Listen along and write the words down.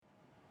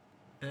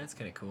That's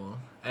kind of cool.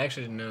 I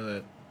actually didn't know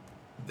that.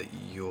 That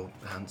you're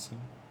handsome.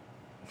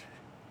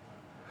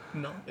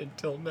 Not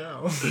until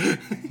now.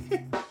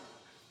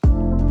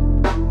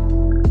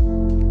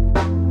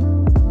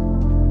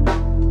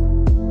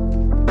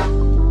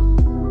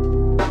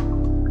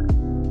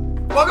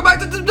 Welcome back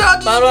to the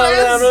Dungeons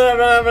and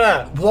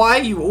Dragons! Why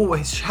are you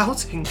always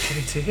shouting,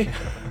 JT?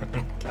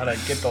 Gotta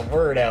get the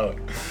word out.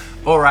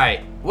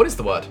 Alright, what is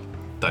the word?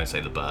 Don't say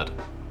the bird.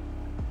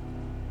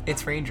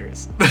 It's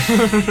Rangers.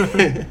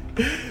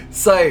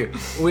 So,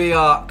 we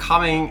are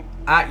coming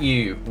at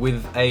you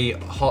with a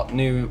hot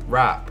new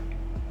rap.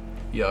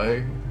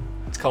 Yo.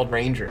 It's called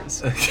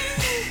Rangers. And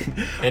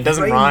it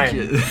doesn't rhyme.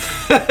 And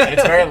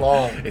it's very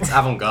long. It's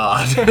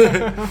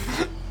avant-garde.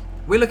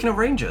 We're looking at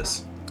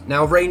Rangers.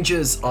 Now,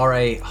 Rangers are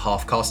a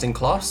half-casting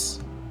class,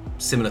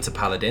 similar to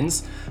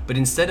Paladins, but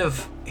instead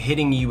of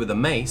hitting you with a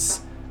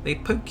mace, they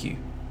poke you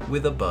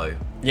with a bow.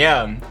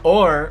 Yeah,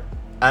 or,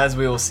 as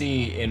we will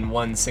see in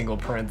one single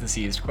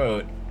parentheses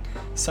quote,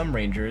 some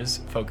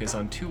Rangers focus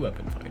on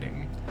two-weapon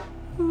fighting.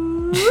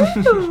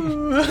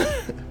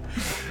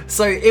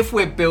 So, if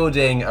we're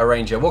building a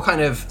Ranger, what kind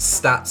of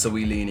stats are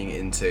we leaning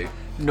into?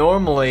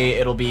 Normally,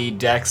 it'll be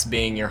Dex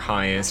being your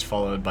highest,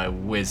 followed by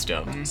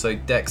Wisdom. So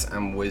Dex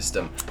and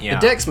Wisdom. Yeah.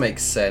 The Dex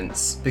makes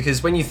sense,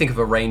 because when you think of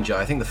a Ranger,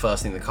 I think the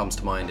first thing that comes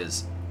to mind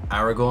is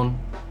Aragorn,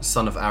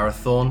 son of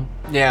Arathorn.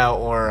 Yeah,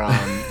 or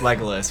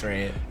Legolas,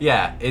 right?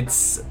 Yeah,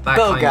 it's that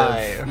Bow kind guy.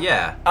 of...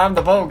 Yeah. I'm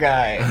the bow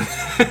guy.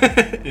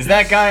 Is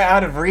that guy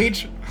out of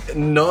reach?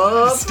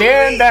 No.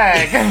 Stand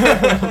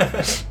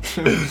back!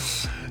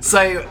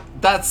 So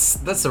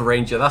that's a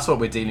Ranger, that's what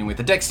we're dealing with.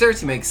 The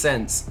Dexterity makes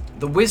sense.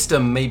 The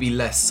Wisdom maybe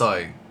less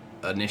so,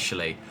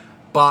 initially.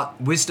 But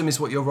Wisdom is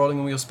what you're rolling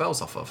all your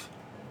spells off of.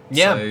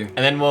 Yeah, So- and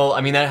then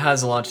I mean, that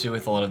has a lot to do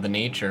with a lot of the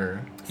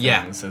nature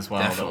things as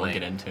well definitely. that we'll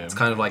get into. It's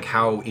kind of like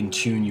how in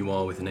tune you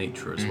are with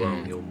nature as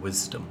well, your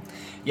wisdom.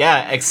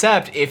 Yeah,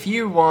 except if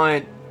you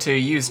want to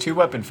use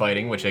two-weapon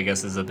fighting, which I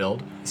guess is a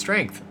build,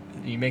 strength.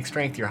 You make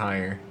strength your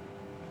higher.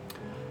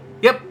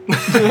 Yep.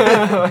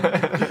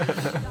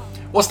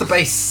 What's the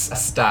base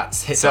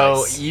stats? Hit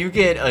So dice. you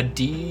get a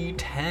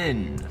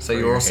D10. So for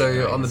you're your also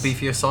hit on the dice.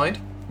 beefier side?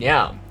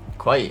 Yeah,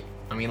 quite.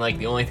 I mean, like,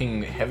 the only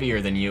thing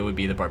heavier than you would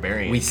be the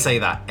barbarian. We say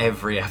that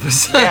every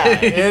episode. Yeah,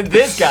 and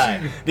this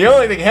guy. The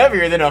only thing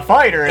heavier than a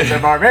fighter is a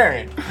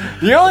barbarian.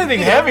 The only thing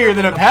heavier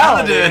than a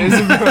paladin is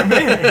a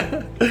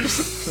barbarian.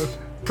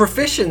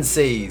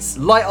 Proficiencies.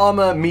 Light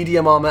armor,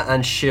 medium armor,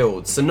 and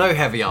shield. So no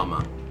heavy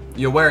armor.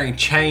 You're wearing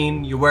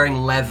chain, you're wearing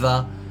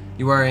leather,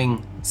 you're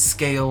wearing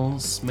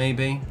scales,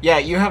 maybe. Yeah,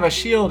 you have a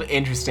shield,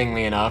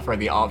 interestingly enough, or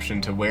the option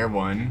to wear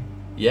one.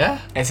 Yeah?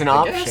 It's an I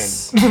option.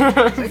 guess.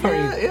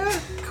 yeah,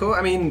 cool.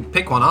 I mean,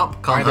 pick one up.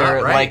 Are Can't there,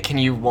 hurt, right? like, can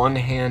you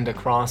one-hand a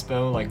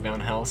crossbow like Van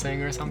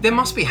Helsing or something? There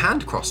must be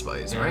hand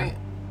crossbows, right?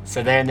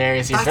 So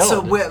there's your That's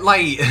build. a weird,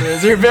 like...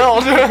 There's your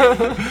build.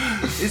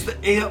 Is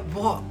the...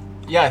 What?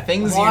 Yeah,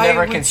 things Why you never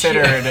would you-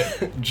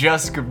 considered,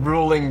 just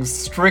ruling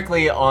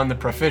strictly on the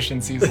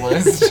proficiencies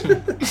list,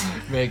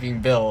 making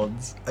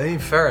builds. I mean,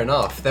 fair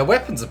enough. Their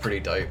weapons are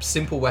pretty dope.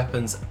 Simple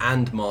weapons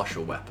and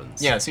martial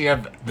weapons. Yeah, so you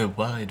have the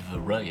wide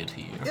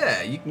variety.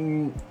 Yeah, you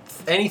can...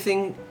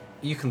 Anything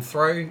you can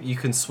throw, you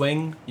can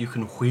swing, you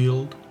can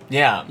wield.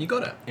 Yeah, You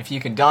got it. if you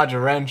can dodge a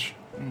wrench,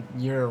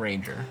 you're a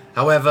ranger.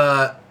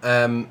 However,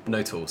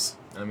 no tools.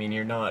 I mean,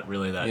 you're not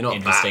really that You're not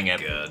interesting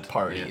that at good.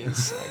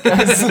 parties, I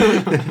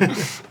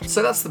guess.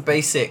 So that's the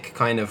basic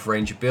kind of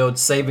Ranger build.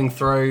 Saving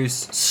throws,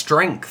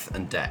 strength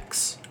and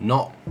dex,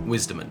 not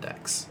wisdom and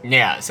dex.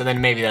 Yeah, so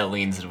then maybe that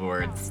leans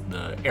towards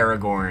the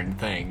Aragorn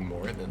thing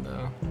more than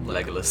the...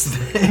 Legolas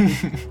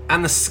thing.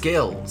 And the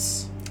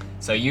skills.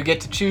 So you get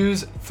to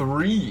choose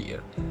 3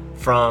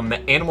 from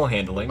animal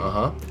handling,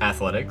 Uh-huh.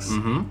 athletics,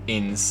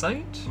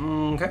 insight,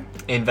 Okay.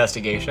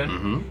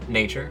 investigation,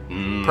 nature,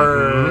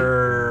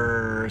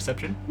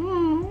 perception,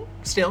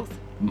 stealth,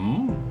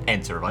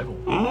 and survival.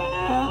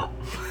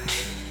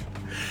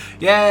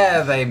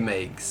 Yeah, they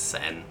make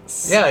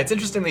sense. Yeah, it's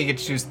interesting that you get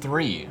to choose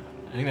 3.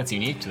 I think that's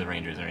unique to the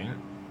Rangers, right?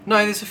 No,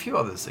 there's a few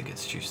others that get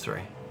to choose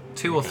 3.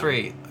 2 or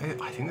 3.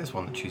 I think there's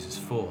one that chooses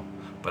 4.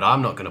 But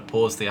I'm not going to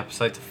pause the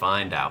episode to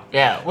find out.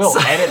 Yeah, we'll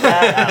edit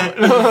that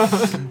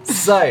out.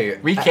 So,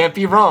 We can't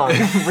be wrong.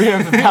 We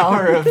have the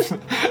power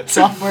of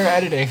software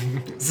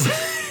editing.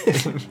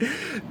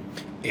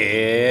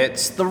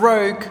 it's the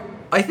rogue.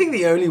 I think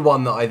the only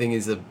one that I think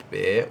is a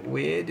bit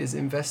weird is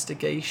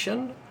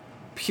investigation.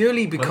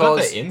 Purely What about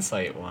because... the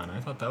insight one? I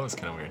thought that was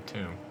kind of weird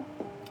too.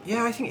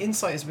 Yeah, I think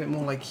insight is a bit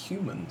more like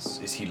humans.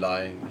 Is he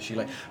lying? Is she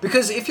lying?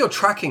 Because if you're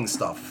tracking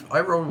stuff,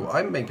 I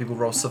make people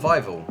roll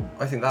survival.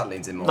 I think that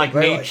leans in more. Like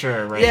They're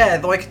nature, right? Yeah,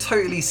 though I could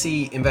totally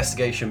see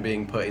investigation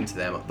being put into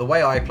them. The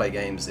way I play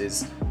games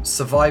is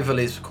survival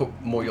is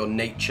more your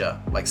nature,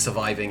 like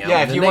surviving out Yeah,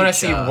 in if the you want to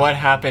see nature. what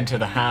happened to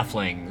the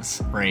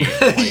halflings, right?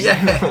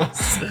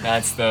 Yes.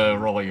 That's the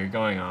role you're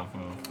going off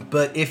of.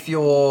 But if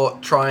you're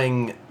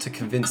trying to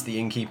convince the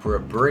innkeeper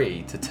at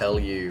Bree to tell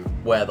you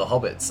where the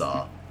hobbits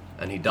are,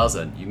 and he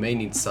doesn't, you may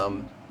need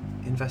some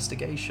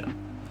investigation.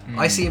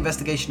 I see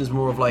investigation as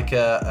more of like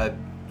a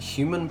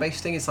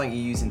human-based thing. It's something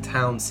you use in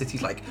towns,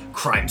 cities, like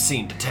crime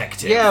scene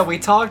detective. Yeah, we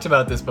talked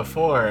about this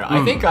before.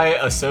 I think I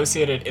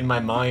associate it in my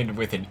mind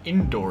with an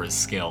indoors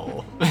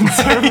skill.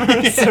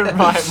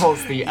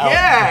 Survival's the outdoors.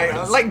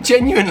 Yeah, like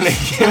genuinely.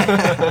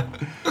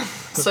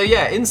 So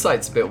yeah,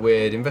 insight's a bit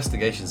weird,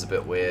 investigation's a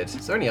bit weird.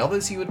 Is there any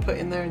others you would put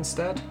in there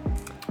instead?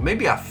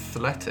 Maybe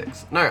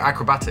athletics. No,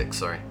 acrobatics,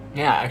 sorry.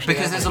 Yeah, actually.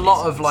 Because that there's a makes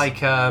lot of sense.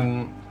 like,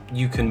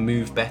 you can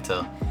move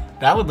better.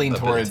 That would lean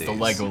towards the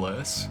abilities.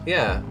 Legolas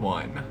Yeah.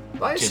 one.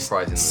 That is Just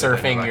surprising. that they don't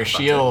surfing have your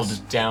acrobatics.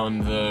 shield down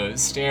the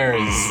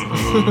stairs.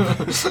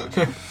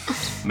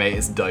 Mate,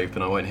 it's dope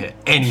and I won't hit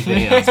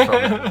anything else from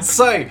it.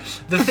 So,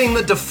 the thing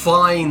that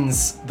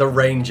defines the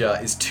Ranger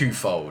is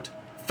twofold.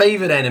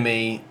 Favoured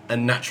enemy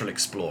and natural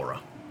explorer.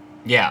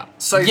 Yeah.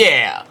 So-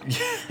 yeah.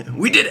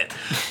 We did it!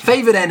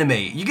 Favoured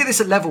enemy. You get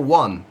this at level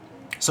 1.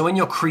 So when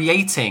you're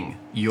creating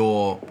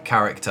your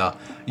character,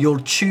 you'll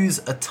choose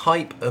a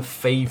type of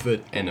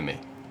favoured enemy.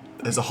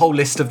 There's a whole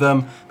list of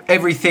them.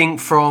 Everything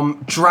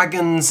from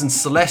dragons and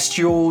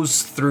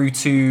celestials through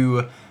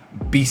to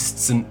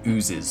beasts and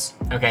oozes.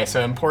 Okay,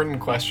 so important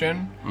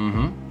question.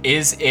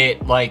 Is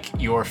it like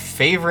your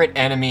favorite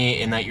enemy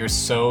in that you're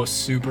so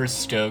super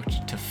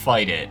stoked to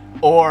fight it?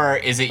 Or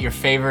is it your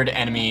favorite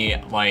enemy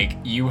like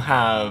you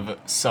have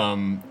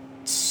some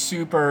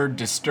super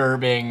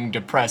disturbing,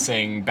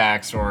 depressing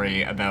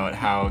backstory about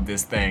how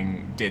this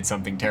thing did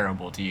something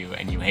terrible to you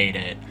and you hate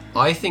it?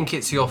 I think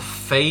it's your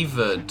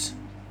favoured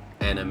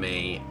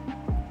enemy,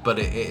 but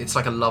it's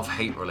like a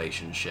love-hate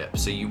relationship.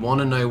 So you want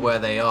to know where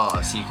they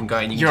are, so you can go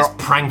and you can Your just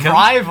prank them,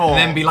 rival. and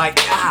then be like,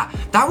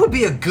 that would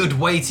be a good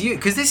way to use.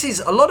 Because this is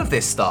a lot of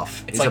this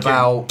stuff It's is like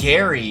about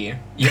You're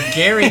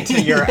Gary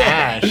to your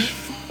Ash.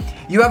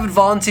 you have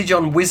advantage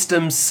on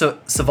wisdom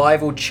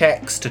survival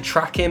checks to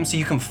track him, so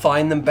you can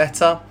find them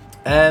better.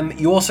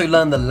 You also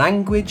learn the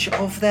language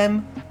of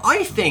them.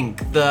 I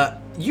think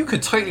that you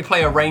could totally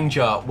play a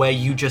ranger where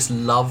you just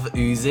love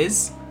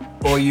oozes.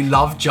 Or you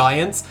love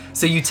giants,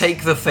 so you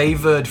take the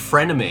favoured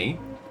frenemy,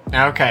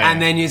 Okay.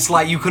 and then it's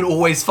like you can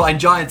always find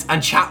giants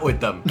and chat with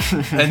them.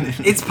 And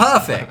it's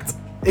perfect.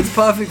 It's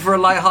perfect for a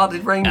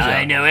light-hearted ranger.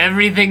 I know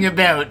everything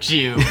about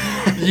you,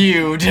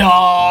 you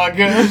dog.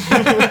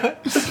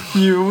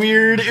 You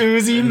weird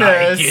oozy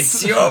mess.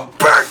 It's your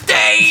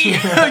birthday!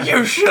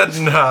 You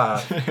shouldn't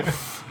have.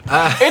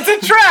 It's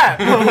a trap!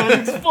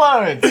 It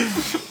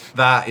explodes.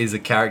 That is a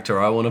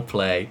character I want to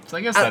play. So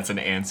I guess that's an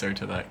answer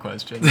to that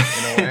question, in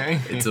a way.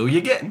 It's all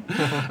you're getting.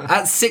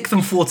 At 6th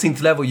and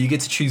 14th level, you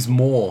get to choose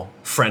more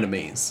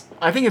frenemies.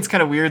 I think it's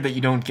kind of weird that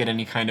you don't get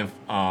any kind of,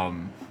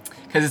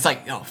 because it's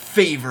like,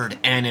 favored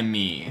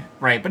enemy,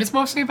 right? But it's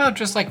mostly about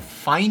just like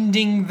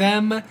finding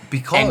them and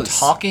Because,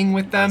 talking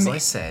with them. As I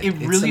said, it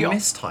it's really a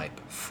mistype.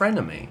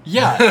 Frenemy.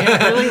 Yeah,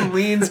 it really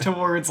leans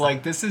towards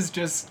like this is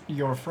just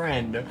your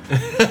friend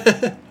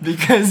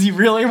because you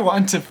really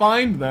want to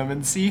find them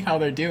and see how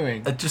they're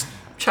doing. Just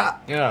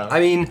chat. Yeah. I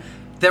mean,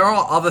 there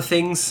are other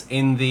things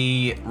in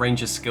the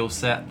ranger skill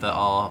set that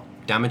are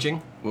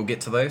damaging. We'll get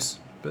to those.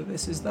 But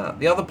this is that.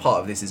 The other part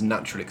of this is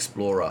natural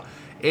explorer.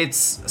 It's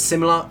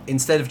similar.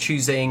 Instead of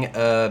choosing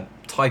a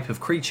type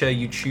of creature,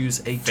 you choose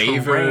a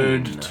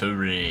Favored terrain.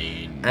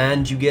 terrain.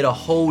 And you get a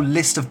whole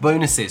list of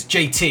bonuses.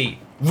 JT,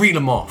 reel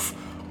them off.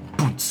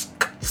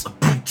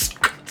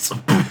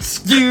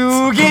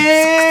 You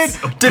get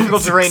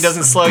difficult terrain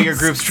doesn't slow your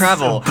group's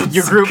travel.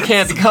 Your group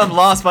can't become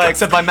lost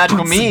except by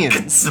magical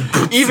means.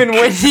 Even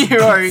when you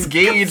are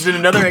engaged in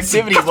another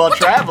activity while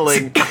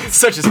traveling,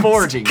 such as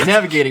foraging,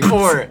 navigating,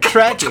 or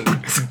tracking,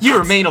 you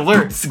remain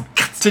alert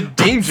to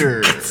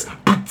danger.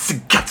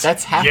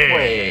 That's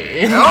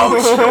halfway.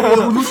 Right,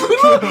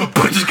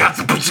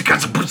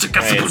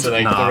 so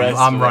like Nah, the rest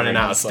I'm of running it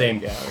out of is like,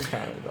 steam. yeah, we're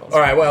kind of All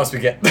right, what else we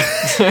get?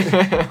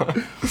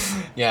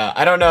 Yeah,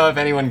 I don't know if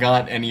anyone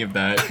got any of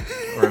that,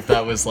 or if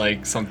that was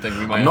like something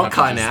we might not have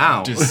cutting to it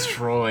out.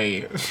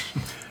 destroy.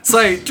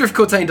 So, Drift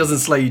Cortain doesn't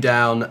slow you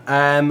down.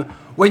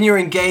 When you're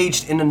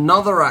engaged in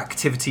another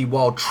activity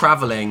while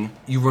traveling,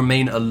 you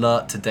remain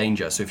alert to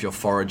danger. So if you're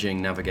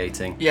foraging,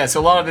 navigating. Yeah, so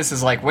a lot of this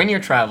is like when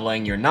you're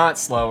traveling, you're not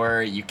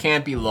slower, you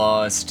can't be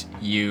lost,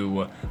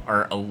 you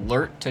are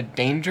alert to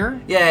danger.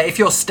 Yeah, if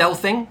you're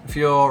stealthing, if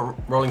you're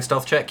rolling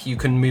stealth check, you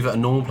can move at a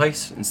normal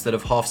pace instead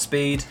of half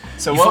speed.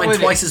 So you what find would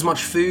twice as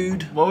much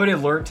food. What would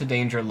alert to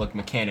danger look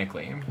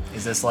mechanically?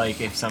 Is this like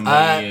if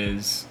somebody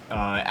is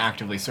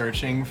actively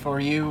searching for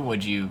you,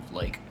 would you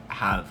like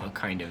have a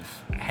kind of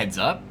heads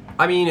up?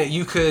 I mean,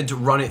 you could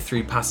run it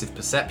through passive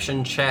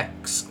perception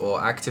checks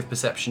or active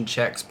perception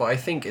checks, but I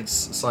think it's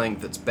something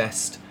that's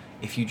best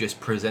if you just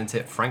present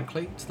it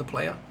frankly to the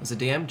player as a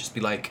DM. Just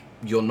be like,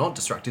 you're not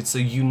distracted, so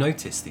you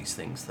notice these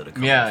things that are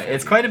coming. Yeah, through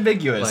it's you. quite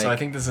ambiguous, so I Like-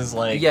 think this is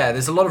like... Yeah,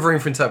 there's a lot of room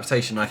for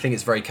interpretation. I think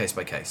it's very case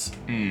by case.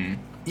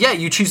 Yeah,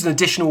 you choose an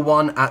additional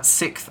one at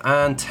 6th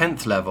and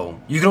 10th level.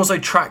 You can also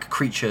track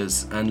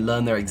creatures and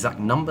learn their exact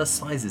number,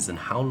 sizes, and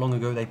how long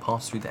ago they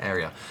passed through the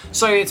area.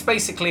 So it's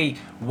basically,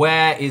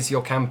 where is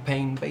your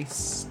campaign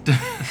based?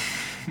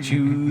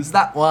 Choose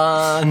that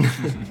one.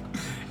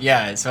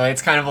 Yeah, so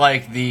it's kind of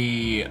like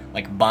the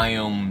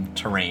biome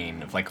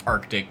terrain of like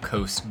Arctic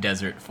coast,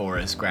 desert,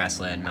 forest,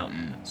 grassland,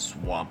 mountain,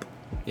 swamp.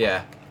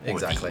 Yeah,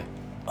 exactly.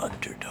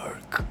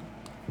 Underdark.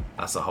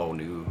 That's a whole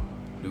new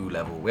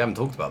level. We haven't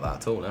talked about that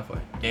at all, have we?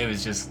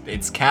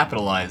 It's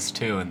capitalized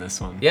too in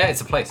this one. Yeah,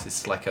 it's a place.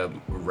 It's like a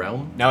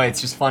realm. No,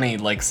 it's just funny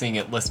like seeing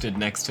it listed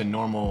next to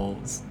normal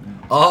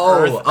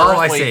I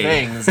earthly see.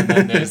 things, and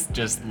then there's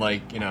just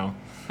like, Have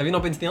you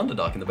not been to the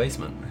Underdark in the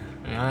basement?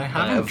 I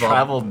haven't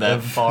traveled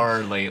that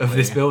far lately. Of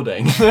this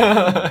building.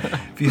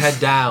 If you head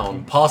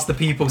down, past the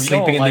people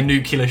sleeping in the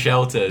nuclear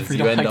shelters,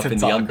 you end up in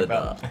the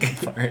Underdark.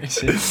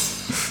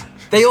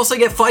 They also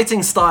get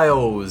fighting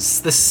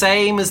styles, the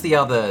same as the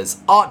others.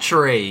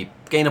 Archery,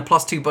 gain a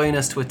 +2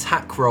 bonus to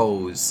attack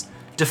rolls.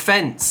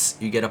 Defense,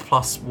 you get a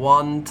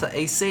 +1 to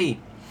AC.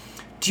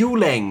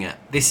 Dueling,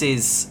 this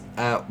is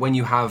when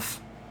you have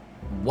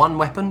one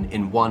weapon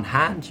in one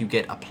hand, you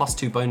get a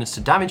 +2 bonus to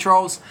damage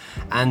rolls.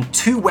 And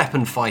 2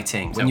 weapon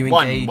fighting, when you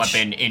engage... one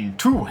weapon in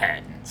 2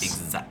 hands.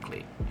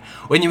 Exactly.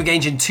 When you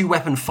engage in 2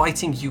 weapon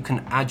fighting, you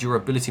can add your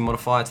ability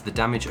modifier to the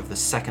damage of the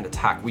second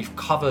attack. We've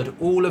covered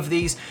all of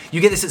these. You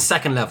get this at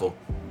 2nd level.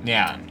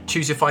 Yeah.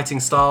 Choose your fighting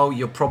style.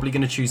 You're probably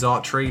going to choose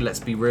archery, let's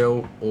be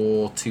real,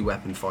 or 2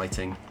 weapon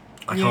fighting.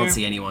 I can't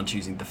see anyone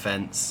choosing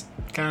defense.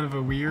 Kind of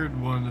a weird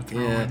one to throw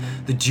in there.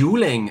 The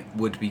dueling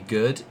would be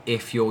good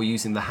if you're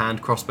using the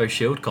hand crossbow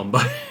shield combo.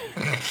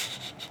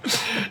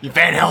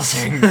 Van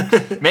Helsing,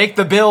 make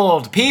the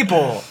build,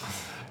 people.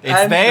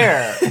 It's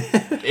there.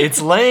 It's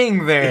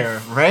laying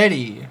there,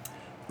 ready.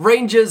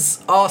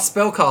 Rangers are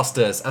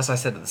spellcasters. As I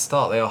said at the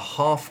start, they are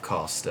half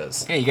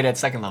casters. Yeah, you get it at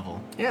 2nd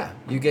level. Yeah,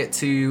 you get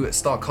to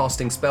start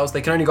casting spells.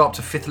 They can only go up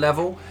to 5th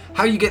level.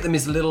 How you get them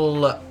is a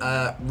little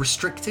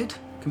restricted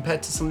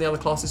compared to some of the other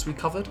classes we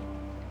covered.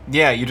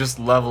 Yeah, you just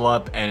level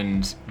up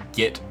and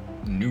get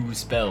new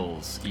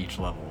spells each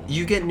level.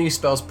 You get new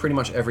spells pretty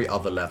much every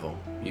other level.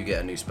 You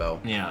get a new spell.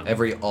 Yeah.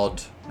 Every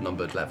odd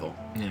numbered level.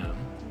 Yeah.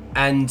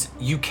 And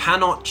you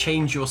cannot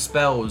change your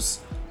spells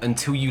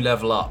until you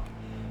level up.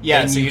 Yeah,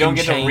 Then so you don't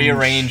get can to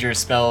rearrange your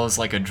spells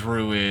like a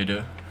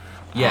druid.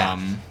 Yeah.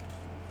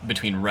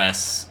 Between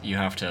rests, you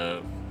have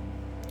to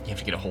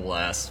get a whole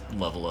ass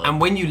level up.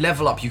 And when you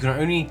level up, you can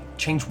only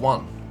change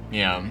one.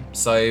 Yeah.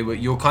 So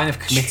you're kind of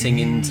committing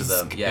into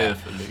them. Yeah.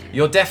 carefully.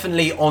 You're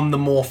definitely on the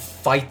more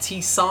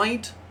fighty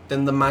side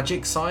than the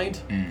magic side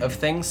of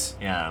things.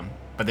 Yeah.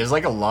 But there's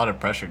like a lot of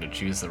pressure to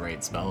choose the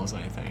right spells,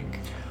 I think.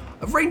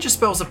 Ranger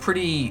spells are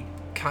pretty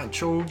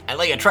catch-all. I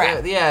like a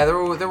trap. Yeah,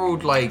 they're all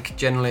like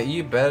generally,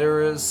 you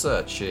better at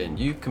searching,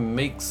 you can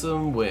make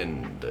some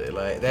wind.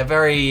 Like they're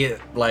very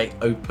like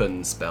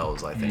open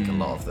spells, I think, a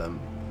lot of them.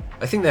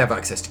 I think they have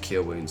access to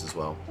cure wounds as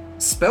well.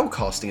 Spell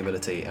casting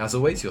ability, as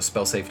always, your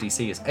spell save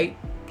DC is 8,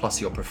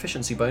 plus your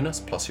proficiency bonus,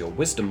 plus your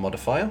wisdom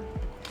modifier.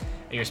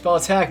 And your spell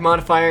attack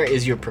modifier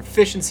is your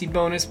proficiency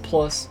bonus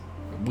plus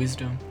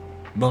wisdom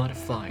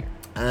modifier.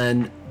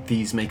 And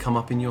these may come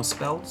up in your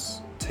spells.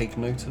 Take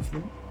note of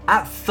them.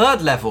 At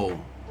 3rd level,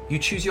 you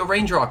choose your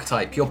ranger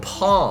archetype, your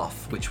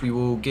path, which we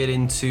will get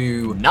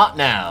into. Not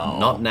now.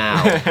 Not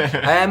now.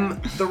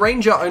 The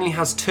ranger only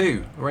has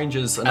 2. The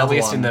ranger's another At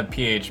least one. in the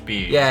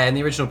PHB. Yeah, in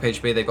the original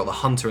PHB, they've got the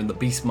hunter and the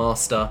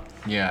beastmaster.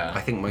 Yeah.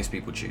 I think most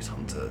people choose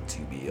hunter,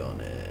 to be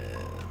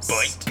honest.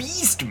 But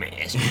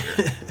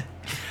Beastmaster.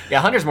 Yeah,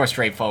 Hunter's more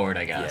straightforward,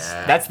 I guess.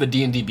 Yeah. That's the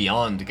D&D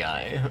Beyond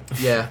guy.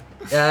 Yeah.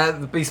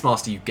 The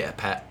beastmaster, you get a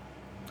pet.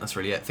 That's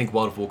really it. Think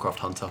World of Warcraft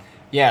hunter.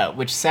 Yeah,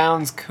 which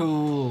sounds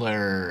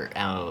cooler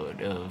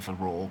out of a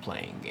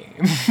role-playing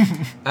game.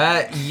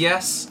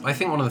 Yes, I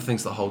think one of the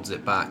things that holds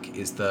it back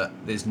is that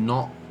there's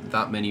not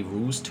that many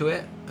rules to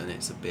it, and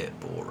it's a bit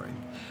boring.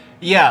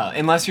 Yeah,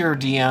 unless your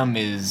DM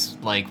is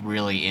like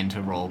really into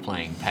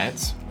role-playing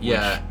pets.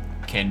 Yeah. Which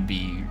can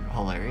be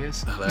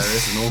hilarious.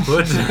 Hilarious and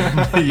awkward.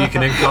 You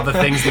can uncover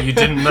things that you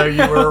didn't know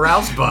you were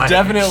aroused by.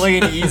 Definitely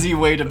an easy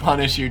way to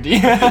punish your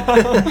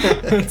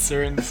DM in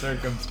certain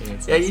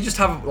circumstances. Yeah, you just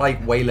have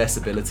like way less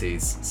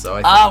abilities. So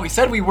I think... We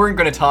said we weren't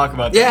going to talk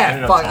about that. We Yeah,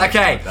 ended up fuck, talking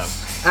okay.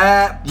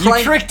 about them.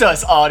 You tricked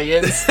us,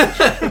 audience.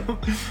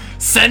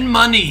 Send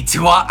money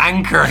to our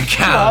Anchor How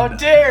account.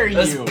 dare you?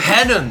 As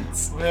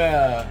penance.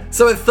 Yeah.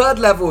 So at 3rd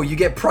level, you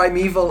get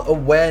Primeval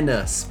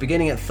Awareness.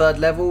 Beginning at 3rd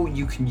level,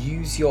 you can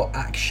use your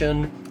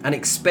action and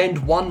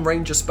expend 1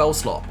 ranger spell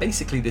slot.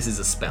 Basically, this is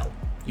a spell.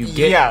 You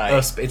get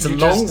it's a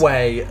long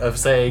way of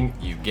saying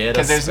you get a spell.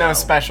 Because there's no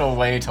special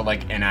way to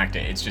like enact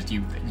it. It's just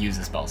you use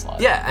a spell slot.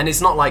 Yeah, and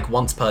it's not like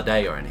once per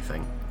day or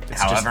anything.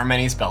 It's However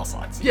many spell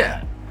slots.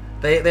 Yeah.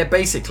 They're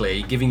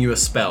basically giving you a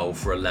spell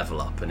for a level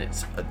up, and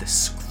it's a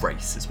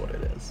disgrace is what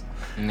it is.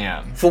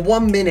 Yeah. For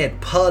 1 minute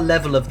per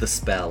level of the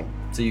spell,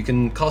 so you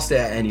can cast it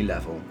at any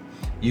level,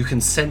 you can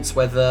sense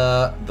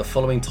whether the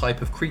following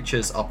type of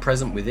creatures are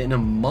present within a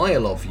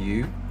mile of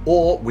you,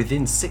 or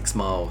within 6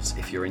 miles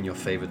if you're in your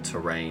favored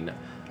terrain.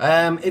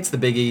 It's the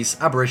biggies: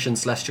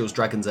 Aberrations, Celestials,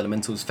 Dragons,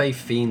 Elementals, Fae,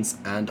 Fiends,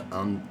 and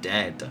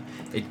Undead.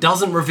 It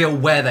doesn't reveal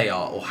where they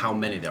are or how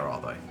many there are,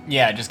 though.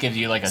 Yeah, it just gives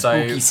you like a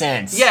spooky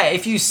sense. Yeah,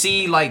 if you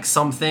see like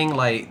something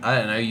like, I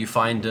don't know, you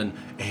find an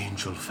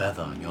angel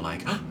feather and you're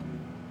like, oh,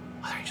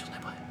 are there angels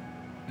nearby?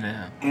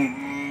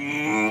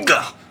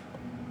 Yeah.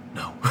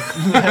 No.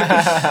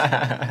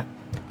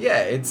 Yeah,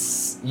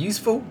 it's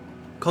useful.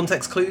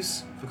 Context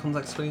clues for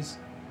context clues.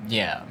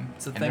 Yeah,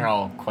 It's a and thing. they're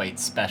all quite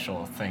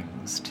special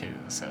things too,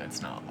 so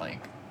it's not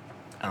like,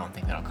 I don't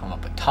think that'll come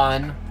up a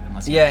ton.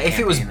 Unless you Yeah, have a if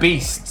it was campaign or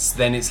beasts,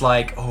 then it's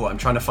like, oh, I'm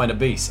trying to find a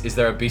beast. Is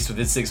there a beast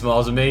within 6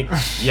 miles of me?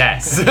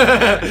 Yes.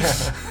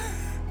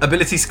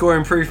 Ability score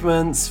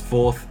improvements,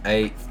 4th,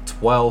 8th,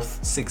 12th,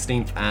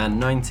 16th, and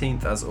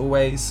 19th, as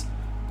always.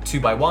 2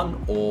 by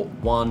 1 or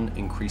 1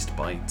 increased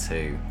by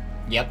 2.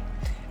 Yep,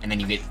 and then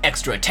you get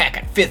extra attack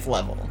at 5th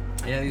level.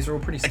 Yeah, these are all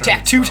pretty standard.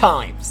 Attack 2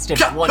 times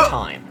instead of 1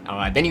 time.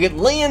 Alright, then you get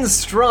Land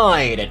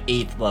Stride at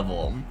 8th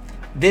level.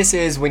 This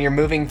is when you're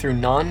moving through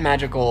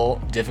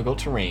non-magical, difficult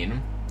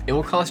terrain. It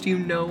will cost you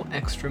no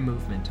extra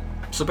movement.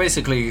 So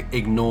basically,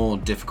 ignore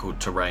difficult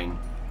terrain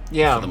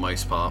Yeah. for the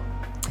most part.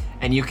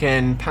 And you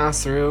can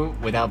pass through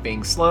without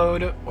being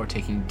slowed or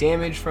taking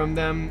damage from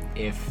them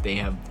if they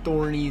have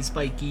thorny,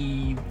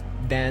 spiky,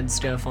 bad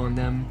stuff on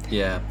them.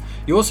 Yeah.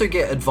 You also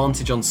get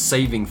advantage on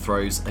saving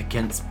throws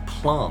against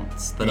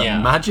plants that Yeah.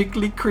 are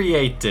magically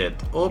created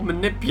or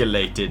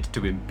manipulated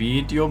to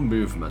impede your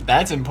movement.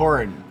 That's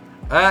important.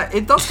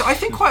 It does, I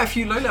think, quite a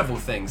few low-level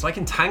things, like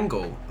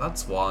Entangle.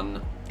 That's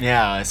one.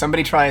 Yeah, if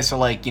somebody tries to,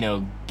 like, you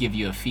know, give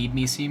you a feed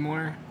me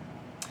Seymour.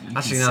 you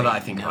Actually, can now that say I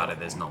think no. about it,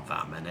 there's not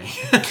that many.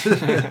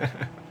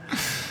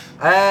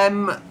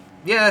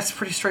 Yeah, it's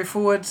pretty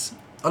straightforward.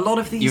 A lot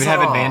of these You would have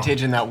are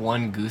advantage in that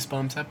one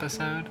Goosebumps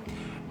episode.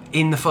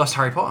 in the first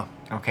Harry Potter.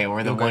 Okay,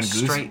 or the You'll go one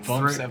straight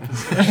Goosebumps through.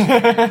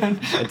 episode.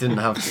 I didn't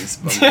have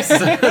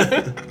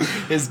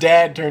Goosebumps. His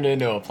dad turned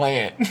into a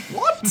plant.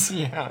 What?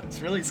 Yeah, it's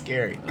really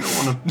scary.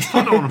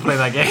 I don't want to play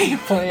that game.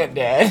 Plant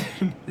dad.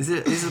 Is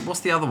it? What's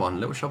the other one?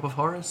 Little Shop of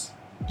Horrors?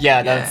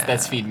 Yeah, Yeah.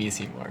 that's Feed Me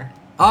Seymour.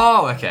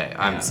 Oh, okay. I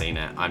Yeah. haven't seen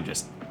it. I'm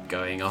just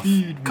going off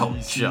Me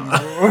culture.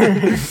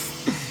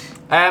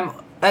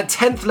 At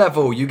 10th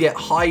level, you get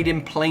Hide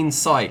in Plain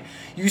Sight.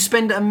 You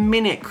spend a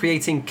minute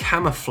creating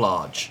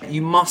camouflage.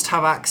 You must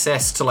have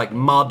access to like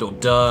mud or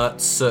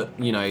dirt, soot,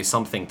 you know,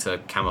 something to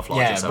camouflage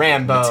Yeah, yourself.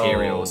 Rambo,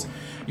 Materials.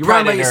 You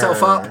Rambo yourself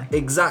Predator. up,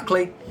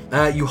 exactly.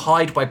 You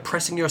hide by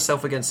pressing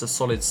yourself against a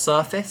solid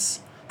surface,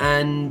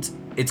 and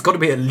it's got to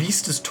be at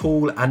least as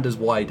tall and as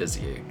wide as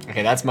you.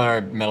 Okay, that's my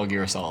Metal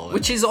Gear Solid.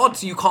 Which is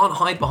odd, you can't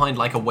hide behind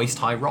like a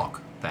waist-high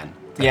rock, then.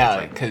 yeah,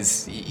 technically.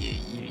 because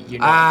you're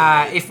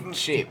not the If right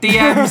shape.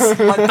 DMs,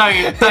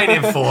 like, don't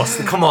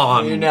enforce. Come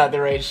on, You're not the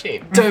right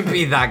shape. don't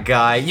be that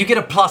guy. You get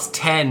a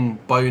 +10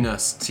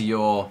 bonus to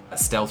your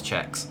stealth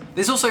checks.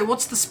 There's also,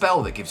 what's the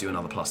spell that gives you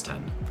another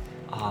 +10?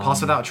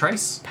 Pass without a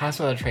trace. Pass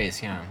without a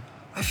trace, yeah.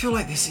 I feel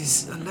like this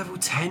is a level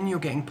 10. You're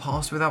getting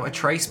passed without a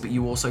trace, but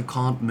you also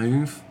can't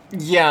move.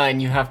 Yeah, and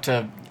you have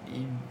to,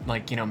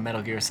 like, you know,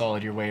 Metal Gear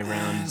Solid your way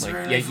around. It's Like,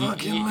 really yeah,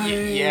 fucking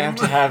you have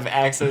to lame. have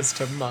access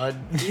to mud.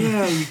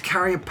 Yeah, you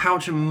carry a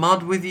pouch of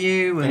mud with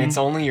you, And it's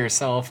only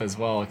yourself as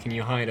well. Can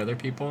you hide other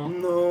people?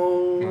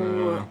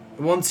 No.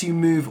 Once you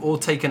move or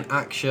take an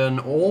action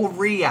or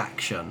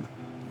reaction,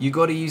 you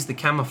got to use the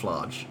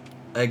camouflage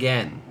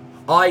again.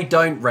 I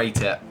don't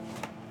rate it.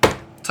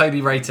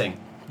 Toby rating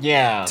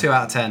Yeah. 2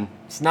 out of 10.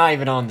 It's not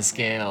even on the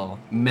scale.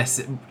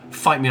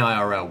 Fight me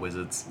IRL,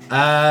 wizards.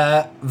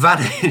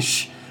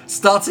 Vanish.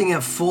 Starting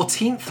at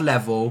 14th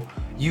level,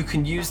 you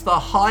can use the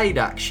hide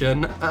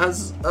action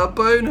as a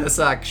bonus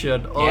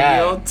action on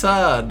Yeah. your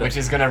turn. Which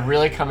is gonna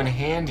really come in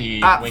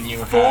handy at when you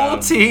have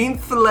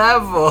 14th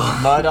level.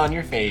 mud on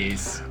your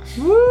face.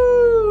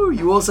 Woo!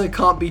 You also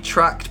can't be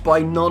tracked by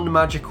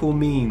non-magical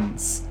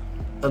means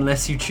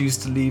unless you choose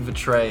to leave a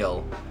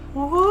trail.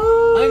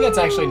 Woo! I think that's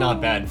actually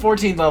not bad.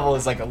 14th level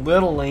is like a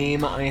little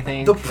lame, I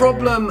think. The for-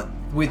 problem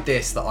with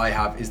this that I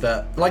have is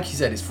that, like you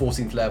said, it's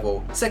 14th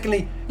level.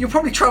 Secondly, you're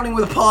probably traveling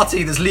with a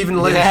party that's leaving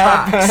a load of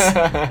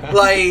tracks.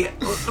 Like,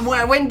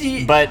 when do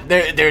you... But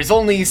there's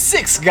only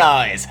 6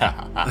 guys.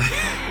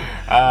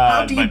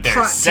 How do you but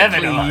there's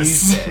 7 of practically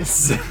use us.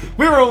 this?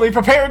 We were only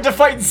prepared to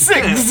fight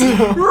 6.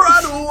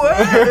 Run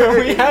away!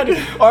 We had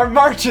our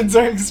margins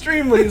are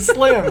extremely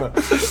slim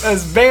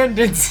as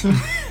bandits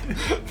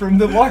from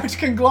the large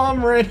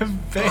conglomerate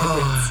of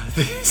bandits.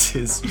 This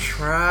is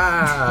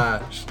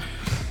trash.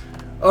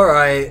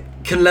 Alright,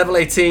 can level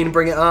 18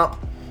 bring it up?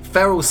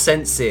 Feral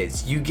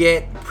senses. You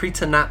get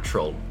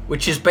preternatural,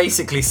 which is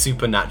basically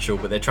supernatural,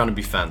 but they're trying to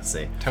be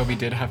fancy. Toby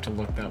did have to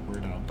look that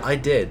word up. I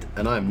did,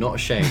 and I'm not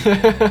ashamed,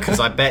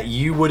 because I bet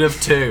you would have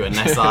too,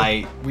 unless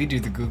I... We do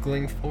the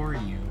Googling for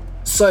you.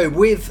 So,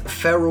 with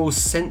feral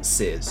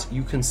senses,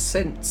 you can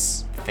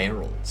sense...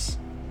 Ferals.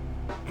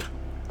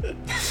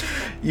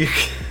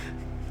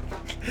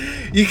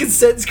 You can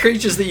sense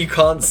creatures that you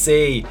can't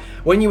see.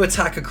 When you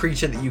attack a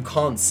creature that you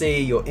can't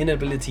see, your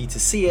inability to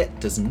see it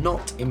does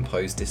not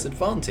impose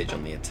disadvantage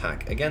on the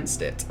attack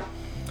against it.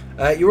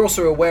 You're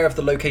also aware of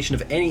the location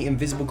of any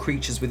invisible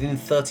creatures within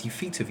 30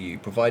 feet of you,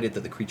 provided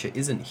that the creature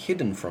isn't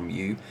hidden from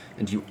you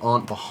and you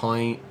aren't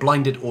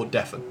blinded or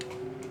deafened.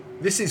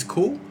 This is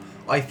cool.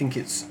 I think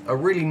it's a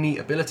really neat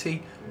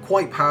ability,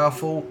 quite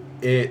powerful.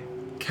 It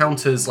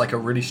counters like a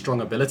really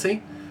strong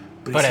ability.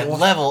 But at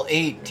level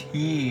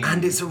 18.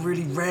 And it's a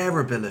really rare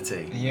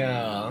ability.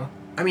 Yeah.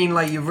 I mean,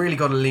 like, you've really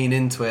got to lean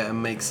into it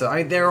and make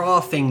so... there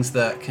are things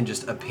that can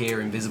just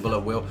appear invisible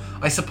at will.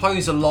 I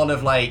suppose a lot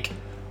of, like,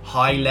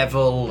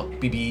 high-level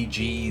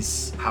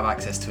BBEGs have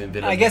access to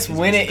invisibility. I guess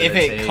if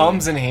it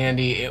comes in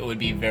handy, it would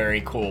be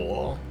very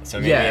cool. So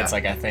maybe it's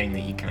like a thing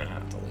that you kind of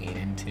have to lean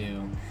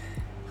into.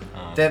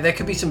 There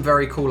could be some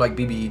very cool, like,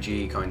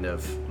 BBEG kind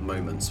of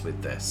moments with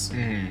this.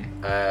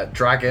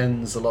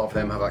 Dragons, a lot of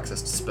them have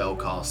access to spell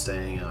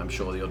casting, and I'm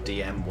sure your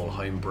DM will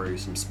homebrew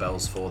some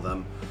spells for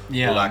them.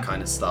 Yeah. All that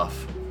kind of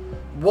stuff.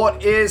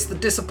 What is the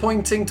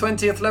disappointing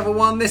 20th level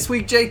one this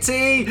week,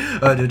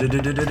 JT?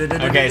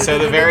 Okay, so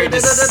the very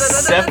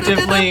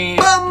deceptively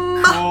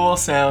cool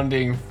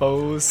sounding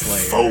Foe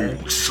Slayer.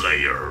 Foe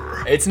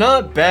Slayer. It's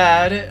not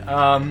bad.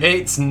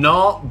 It's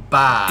not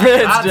bad.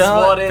 That's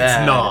what bad.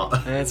 it's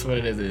not. That's what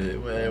it is.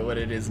 What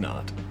it is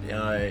not.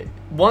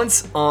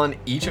 Once on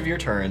each of your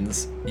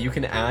turns, you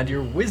can add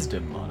your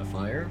Wisdom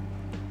modifier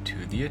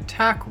to the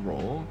attack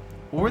roll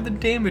or the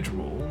damage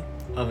roll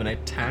of an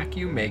attack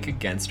you make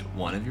against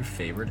one of your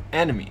favorite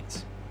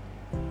enemies.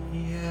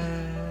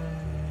 Yay.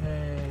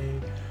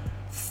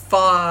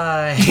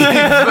 5. So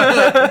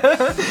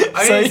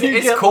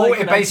it's cool. Like,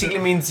 it basically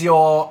means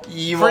you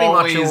pretty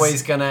much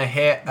always gonna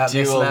hit at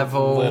this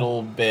level. A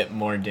little bit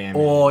more damage.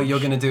 Or you're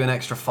gonna do an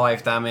extra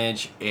 5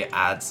 damage. It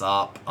adds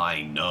up.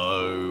 I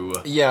know.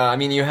 Yeah, I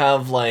mean, you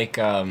have like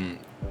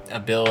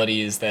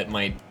abilities that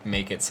might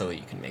make it so that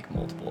you can make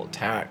multiple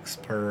attacks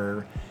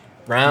per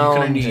round. You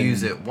can only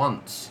use it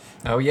once.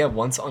 Oh yeah,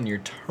 once on your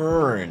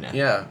turn.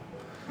 Yeah.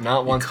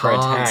 Not once per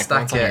attack.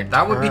 Stack it.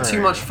 That would be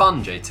too much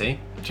fun, JT.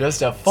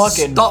 Just a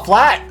fucking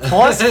flat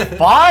plus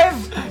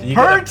 5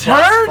 per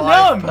turn? No,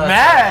 I'm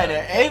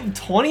mad.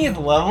 20th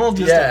level,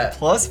 just a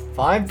plus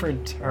 5 per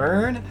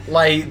turn?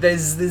 Like,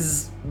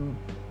 there's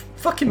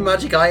fucking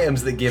magic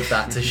items that give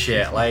that to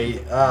shit.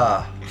 Like,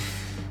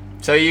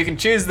 So you can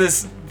choose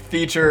this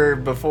feature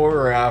before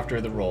or after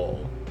the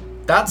roll.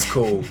 That's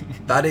cool.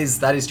 that is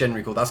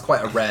generally cool. That's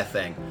quite a rare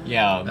thing.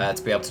 Yeah.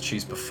 To be able to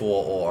choose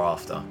before or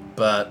after.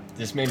 But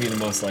this may be the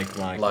most like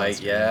plus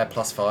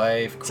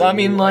 5. Cool, so I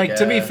mean, like,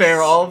 to be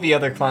fair, all of the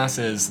other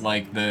classes,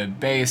 like the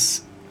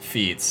base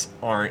feats,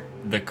 aren't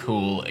the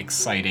cool,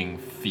 exciting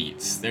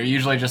feats. They're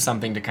usually just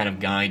something to kind of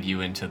guide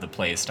you into the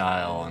play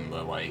style and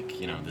the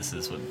this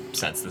is what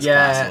sets this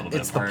class a little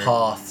bit apart. It's the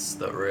paths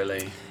that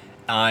really.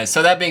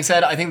 So that being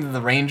said, I think that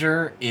the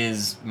Ranger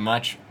is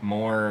much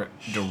more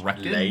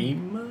directed.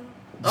 Lame?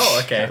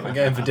 Oh, okay. We're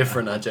going for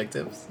different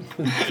adjectives.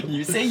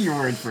 You say your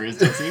word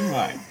first, I'll say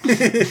mine.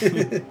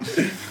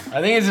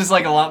 I think it's just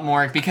like a lot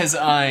more because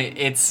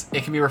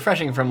it can be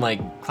refreshing from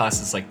like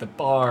classes like the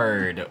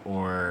Bard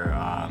or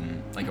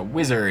like a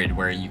Wizard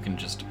where you can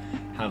just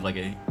have like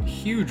a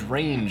huge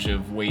range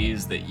of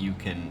ways that you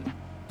can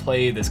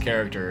play this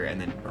character, and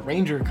then a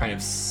Ranger kind of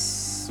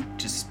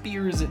just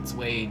spears its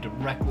way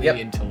directly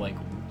into like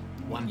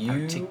one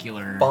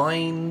particular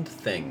find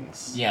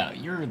things. Yeah,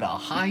 you're the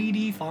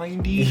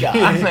hidey-findy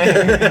guy.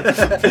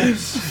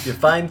 You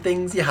find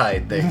things, you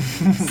hide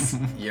things.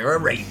 You're a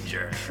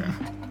ranger.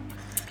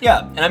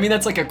 Yeah, and I mean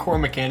that's like a core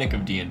mechanic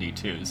of D&D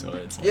too, so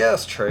it's like, yeah,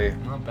 that's true.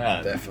 Not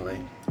bad.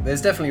 Definitely.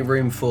 There's definitely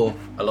room for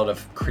a lot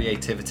of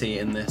creativity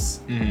in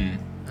this.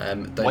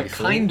 What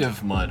kind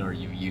of mud are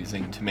you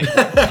using to make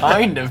what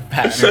kind of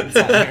patterns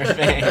on your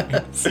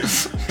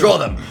face? Draw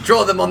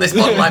them on this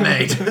model I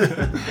made.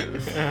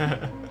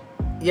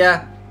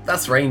 Yeah,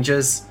 that's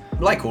Rangers.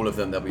 Like all of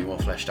them, they'll be more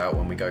fleshed out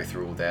when we go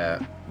through all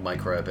their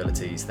micro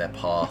abilities, their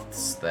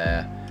paths,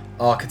 their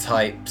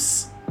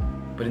archetypes.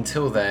 But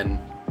until then,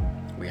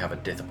 we have a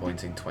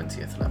disappointing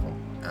 20th level,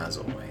 as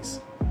always.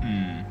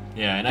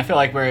 Yeah, and I feel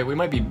like we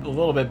might be a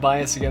little bit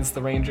biased against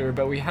the Ranger,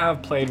 but we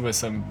have played with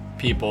some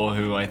people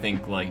who I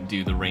think like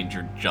do the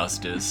Ranger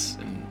justice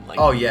and like.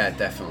 Oh yeah,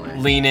 definitely.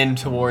 Lean in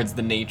towards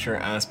the nature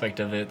aspect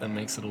of it that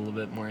makes it a little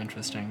bit more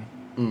interesting.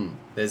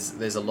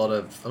 There's a lot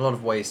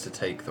of ways to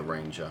take the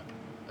Ranger,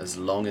 as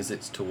long as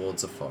it's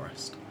towards a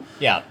forest.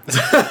 Yeah.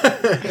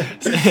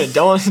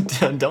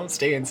 Don't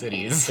stay in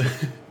cities.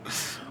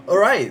 All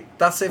right,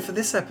 that's it for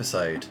this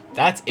episode.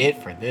 That's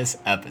it for this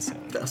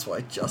episode. That's what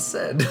I just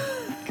said.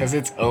 Because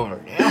it's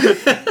over now.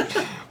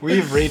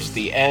 We've reached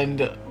the end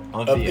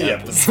of the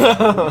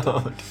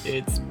episode.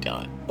 It's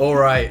done. All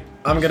right,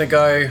 I'm gonna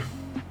go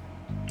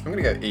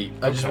eat.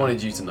 I just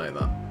wanted you to know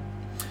that.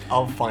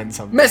 I'll find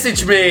something.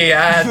 Message me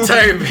at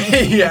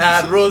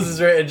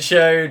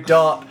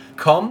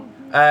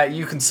toby@rulesaswrittenshow.com.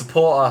 You can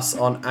support us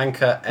on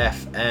Anchor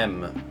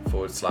FM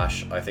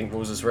 / I think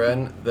Rules Is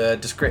Written.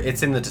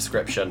 It's in the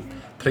description.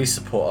 Please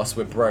support us.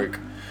 We're broke.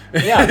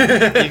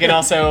 Yeah. You can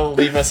also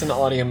leave us an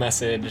audio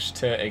message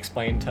to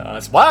explain to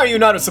us why are you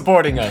not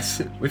supporting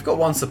us. We've got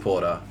one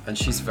supporter, and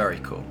she's very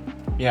cool.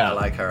 Yeah. I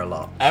like her a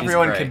lot. She's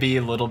Everyone great. could be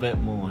a little bit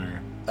more.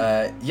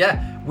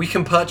 Yeah, we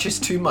can purchase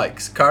 2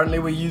 mics. Currently,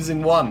 we're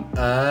using 1,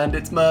 and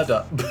it's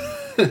murder.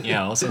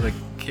 Yeah, also the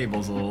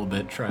cable's a little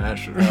bit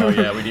trash. Oh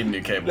yeah, we need a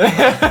new cable.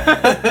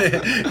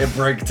 It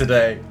broke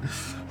today.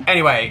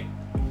 Anyway,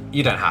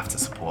 you don't have to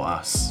support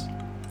us.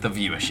 The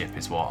viewership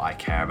is what I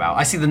care about.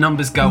 I see the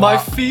numbers go My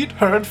up. feet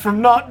hurt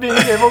from not being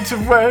able to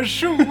wear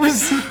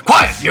shoes.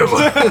 Quiet, you!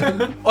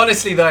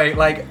 Honestly though,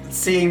 like,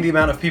 seeing the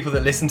amount of people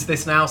that listen to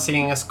this now,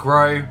 seeing us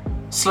grow,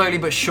 slowly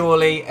but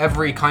surely,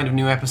 every kind of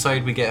new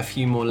episode we get a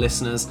few more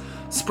listeners.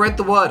 Spread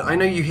the word. I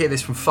know you hear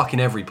this from fucking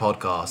every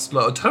podcast.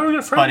 Like, tell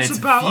your friends But it's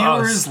about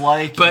viewers us.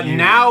 like But you.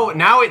 now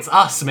it's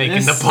us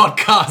making This- the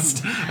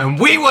podcast, and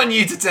we want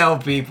you to tell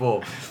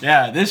people.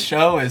 Yeah, this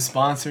show is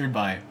sponsored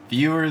by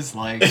viewers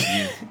like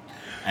you.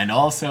 And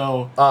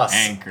also Us.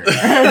 Anchor.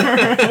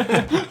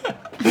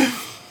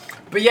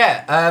 But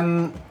yeah,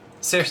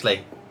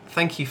 seriously,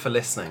 thank you for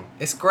listening.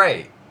 It's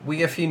great. We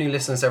get a few new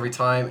listeners every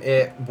time.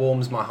 It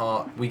warms my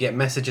heart. We get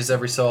messages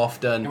every so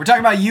often. We're talking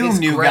about you, It's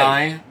new great.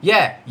 guy.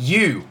 Yeah,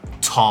 you,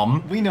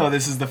 Tom. We know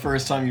this is the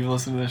first time you've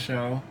listened to the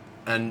show.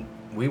 And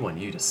we want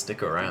you to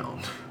stick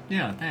around.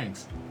 Yeah,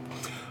 thanks.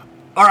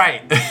 All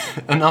right,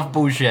 enough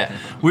bullshit.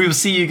 We will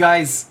see you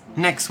guys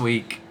next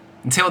week.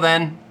 Until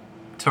then,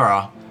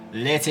 ta-ra.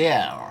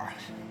 Later.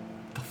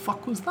 The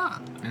fuck was that?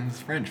 And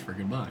it's French for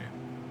goodbye.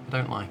 I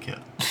don't like it.